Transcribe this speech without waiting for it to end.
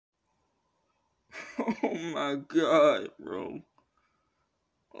Oh my god, bro.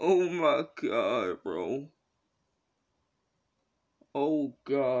 Oh my god, bro. Oh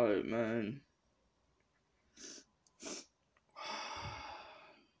god, man.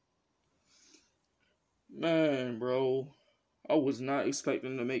 Man, bro. I was not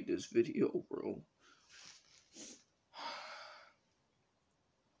expecting to make this video, bro.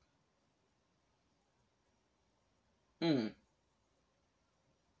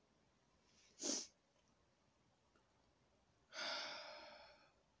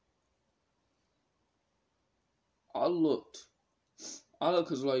 I looked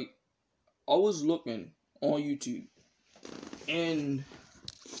cause like I was looking on YouTube and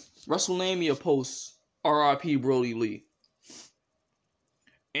WrestleMania posts R.I.P. Brodie Lee.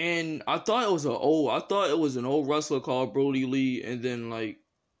 And I thought it was an old wrestler called Brodie Lee, and then like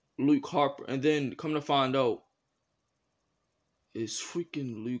Like Harper, and then come to find out it's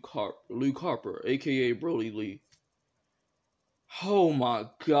freaking Like Harper, aka Brodie Lee. Oh my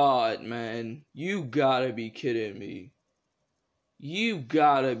god, man. You gotta be kidding me. You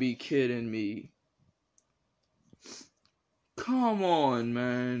gotta be kidding me. Come on,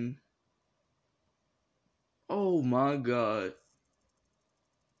 man. Oh my god.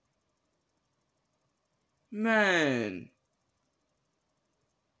 Man.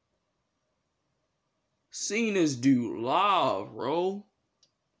 Seen this dude live, bro.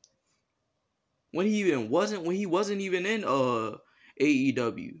 When he wasn't even in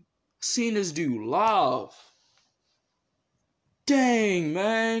AEW. Seen this dude live. Dang,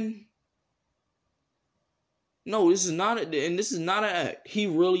 man. No, this is not an act. He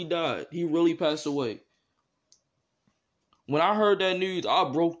really died. He really passed away. When I heard that news,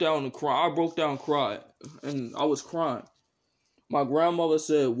 I broke down and cried. And I was crying. My grandmother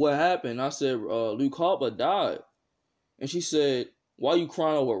said, "What happened?" I said, Like Harper died. And she said, "Why you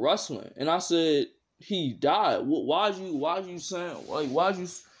crying over wrestling?" And I said, "He died. Why'd you saying, like, why'd you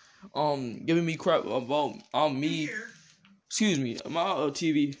giving me crap about me?" Excuse me, my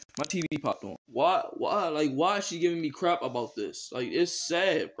TV popped on. Why is she giving me crap about this? Like, it's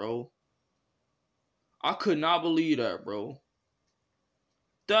sad, bro. I could not believe that, bro.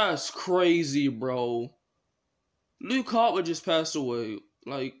 That's crazy, bro. Like Harper just passed away.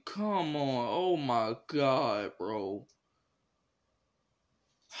 Like, come on. Oh my god, bro.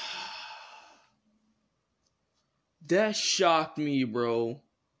 That shocked me, bro.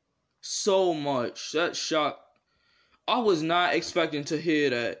 So much. That shocked. I was not expecting to hear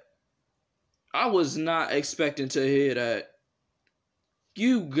that. I was not expecting to hear that.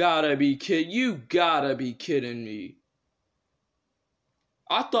 You gotta be kidding me.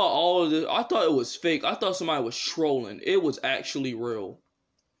 I thought it was fake. I thought somebody was trolling. It was actually real.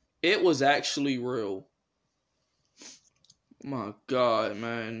 It was actually real. My god,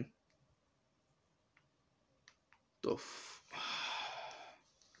 man.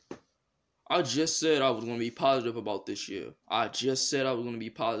 I just said I was going to be positive about this year. I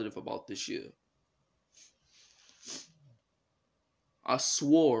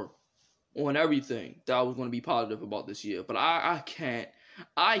swore on everything that I was going to be positive about this year. But I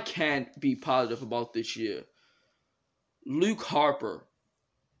can't be positive about this year. Like Harper,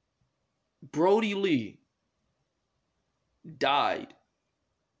 Brodie Lee died.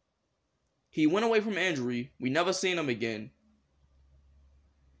 He went away from injury. We never seen him again.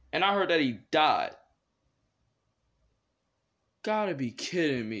 And I heard that he died. Gotta be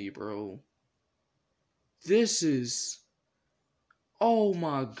kidding me, bro. This is... Oh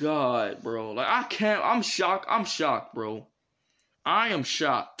my god, bro. Like, I can't... I'm shocked, bro. I am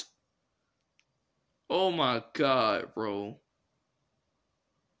shocked. Oh my god, bro.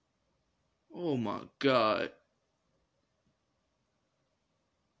 Oh my god.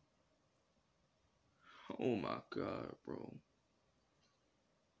 Oh my god, bro.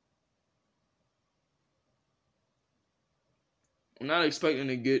 I'm not expecting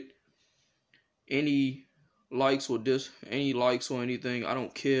to get any likes or anything. I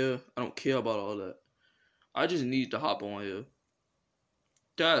don't care. I don't care about all that. I just need to hop on here.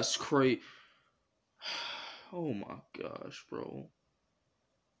 That's crazy. Oh my gosh, bro.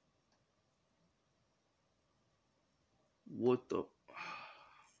 What the...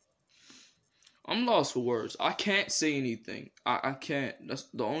 I'm lost for words. I can't say anything. I can't. That's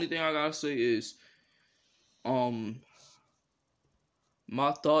the only thing I gotta say is,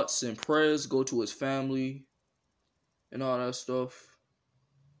 my thoughts and prayers go to his family and all that stuff.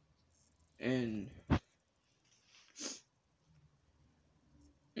 And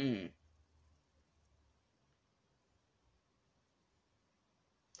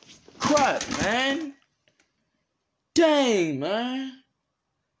crap, man. Dang, man.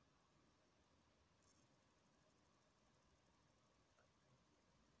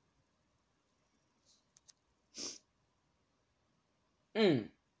 Mm.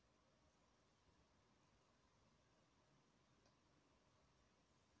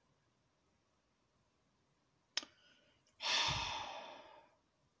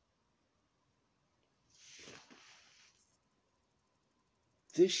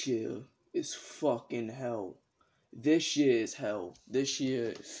 This year is fucking hell. This year is hell. This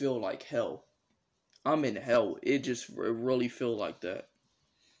year feel like hell. I'm in hell. It really feel like that.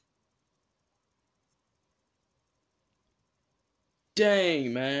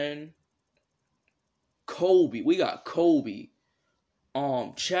 Dang, man. Kobe. We got Kobe.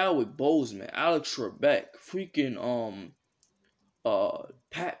 Chadwick Boseman, Alex Trebek, freaking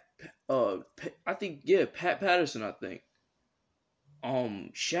Pat I think, yeah, Pat Patterson, I think.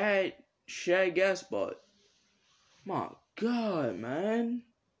 Shad Gaspard. My God, man.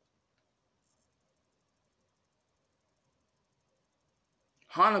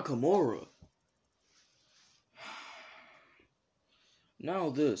 Hana Kimura.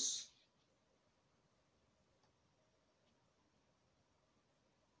 Now this.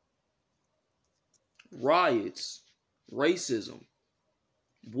 Riots. Racism.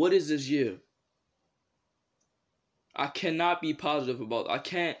 What is this year? I cannot be positive about it. I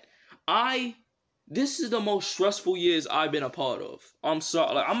can't. This is the most stressful years I've been a part of. I'm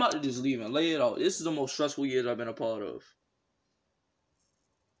sorry. Like, I'm about to just leave and lay it out. This is the most stressful years I've been a part of.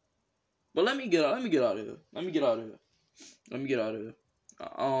 But let me get out of here. Let me get out of here.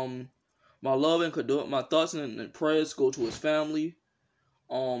 My love and my thoughts and prayers go to his family.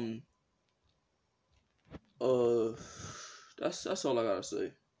 That's all I gotta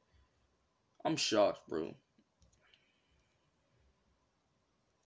say. I'm shocked, bro.